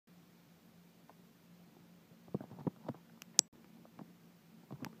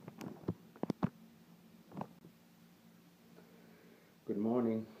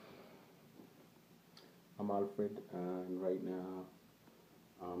morning. I'm Alfred, and right now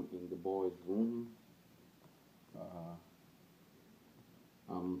I'm in the boys' room. Uh,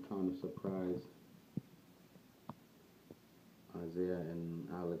 I'm trying to surprise Isaiah and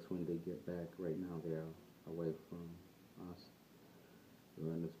Alex when they get back. Right now they're away from us.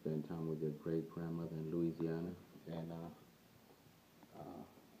 They're going to spend time with their great grandmother in Louisiana. And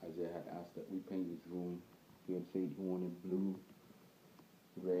Isaiah had asked that we paint his room. He had said he wanted blue,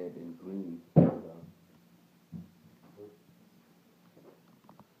 red, and green.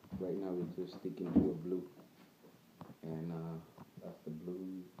 Right now we're just sticking to a blue, and that's the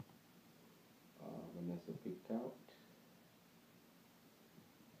blue Vanessa picked out.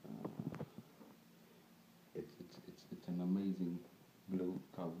 It's an amazing blue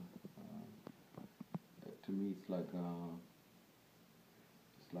color. To me, it's like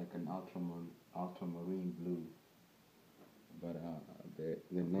an ultramarine blue. But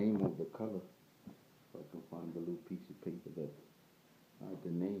the name of the color, if I can find the little piece of paper that had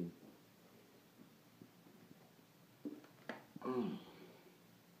the name.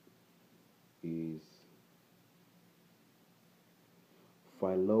 Is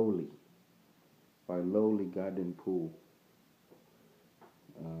Philoli Garden Pool.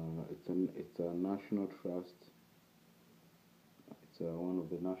 It's a national trust. It's one of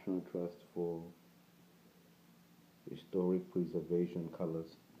the national trusts for historic preservation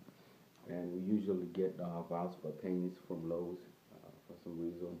colors, and we usually get Valspar paints from Lowe's. For some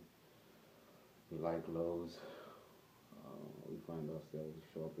reason, we like Lowe's. We find ourselves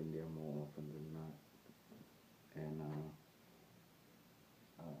shopping there more often than not, and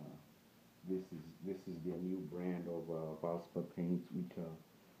this is their new brand of Valspar paints, which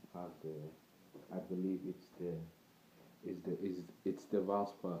has I believe it's the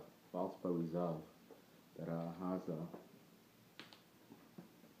Valspar Reserve that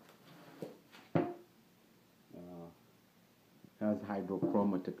has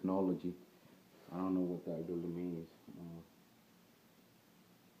hydrochroma technology. I don't know what that really means.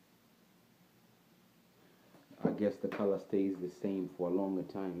 I guess the color stays the same for a longer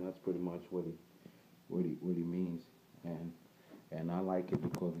time. That's pretty much what it means, and I like it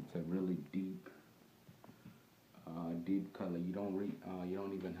because it's a really deep color. You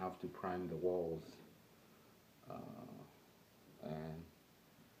don't even have to prime the walls,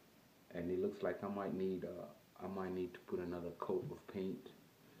 and it looks like I might need to put another coat of paint.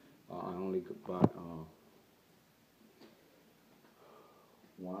 I only bought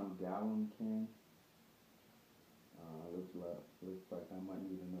 1 gallon can. Looks like I might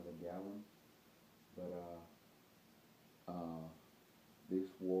need another gallon, but this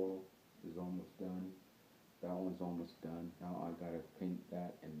wall is almost done. That one's almost done. Now I gotta paint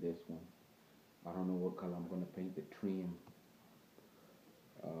that and this one. I don't know what color I'm gonna paint the trim.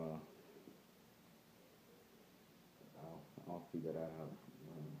 I'll figure that out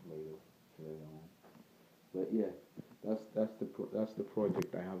later on. But yeah, that's the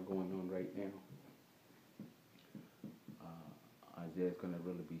project I have going on right now. Isaiah's gonna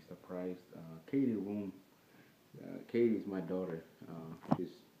really be surprised. Katie's my daughter.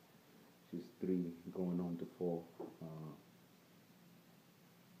 She's 3, going on to 4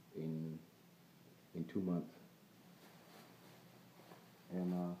 in 2 months,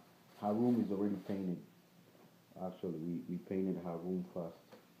 and her room is already painted. Actually, we painted her room first.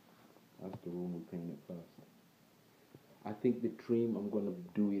 That's the room we painted first. I think the trim, I'm gonna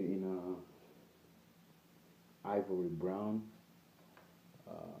do it in ivory brown.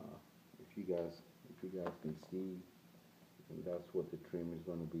 If you guys can see, that's what the trim is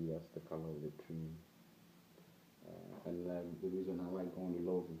gonna be. That's the color of the trim. And the reason I like going to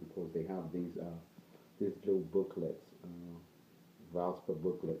Lowe's is because they have these little booklets, Valspar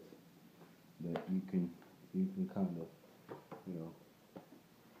booklets, that you can kind of,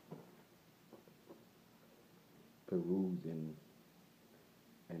 peruse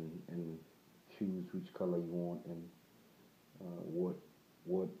and choose which color you want, and what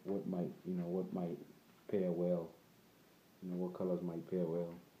might pair well, what colors might pair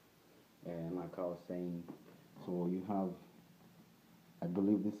well. And like I was saying, so you have, I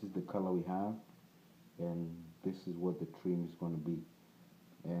believe this is the color we have, and this is what the trim is going to be.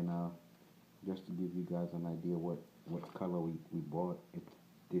 And just to give you guys an idea what color we bought, it's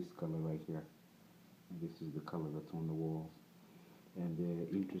this color right here. This is the color that's on the walls. And the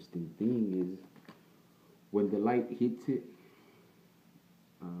interesting thing is, when the light hits it,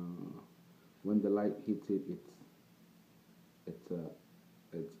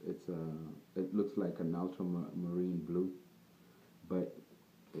 it looks like an ultramarine blue, but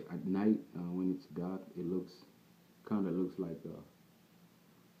at night when it's dark, it looks like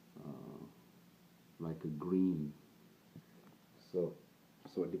like a green. So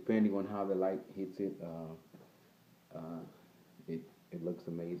depending on how the light hits it, it looks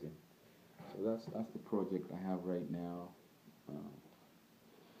amazing. So that's the project I have right now.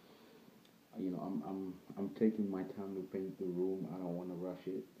 I'm taking my time to paint the room. I don't want to rush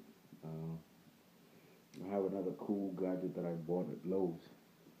it. I have another cool gadget that I bought at Lowe's,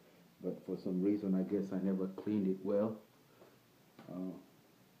 but for some reason I guess I never cleaned it well. Uh,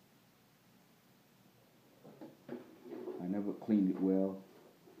 I never cleaned it well,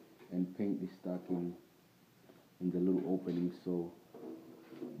 and paint is stuck in the little opening. So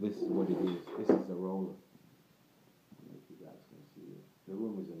this is what it is. This is a roller. I don't know if you guys can see it. The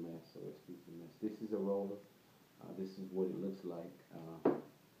room is a mess, so excuse the mess. This is a roller. This is what it looks like.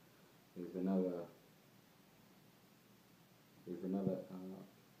 There's another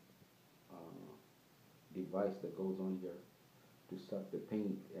device that goes on here to suck the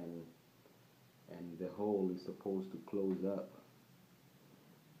paint, and the hole is supposed to close up.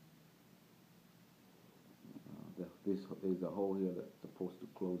 There's a hole here that's supposed to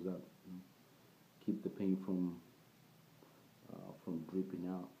close up, keep the paint from dripping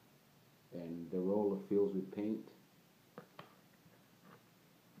out. And the roller fills with paint.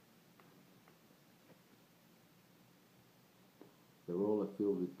 The roller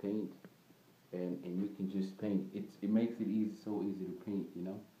fills with paint, and you can just paint. It makes it easy, so easy to paint.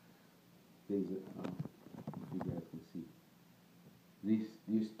 There's if you guys can see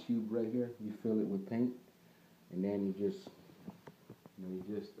this tube right here. You fill it with paint, and then you just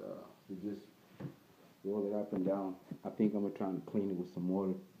roll it up and down. I think I'm gonna try and clean it with some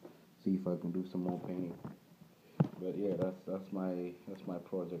water, see if I can do some more painting. But yeah, that's my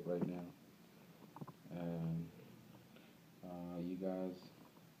project right now. And you guys,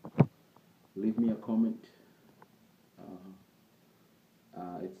 leave me a comment.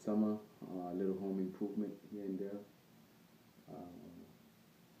 It's summer, a little home improvement here and there.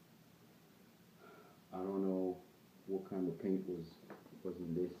 I don't know what kind of paint was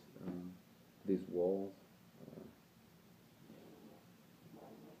in these walls,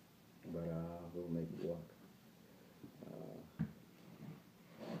 but we'll make it work.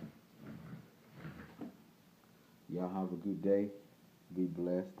 Y'all have a good day. Be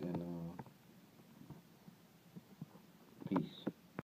blessed, and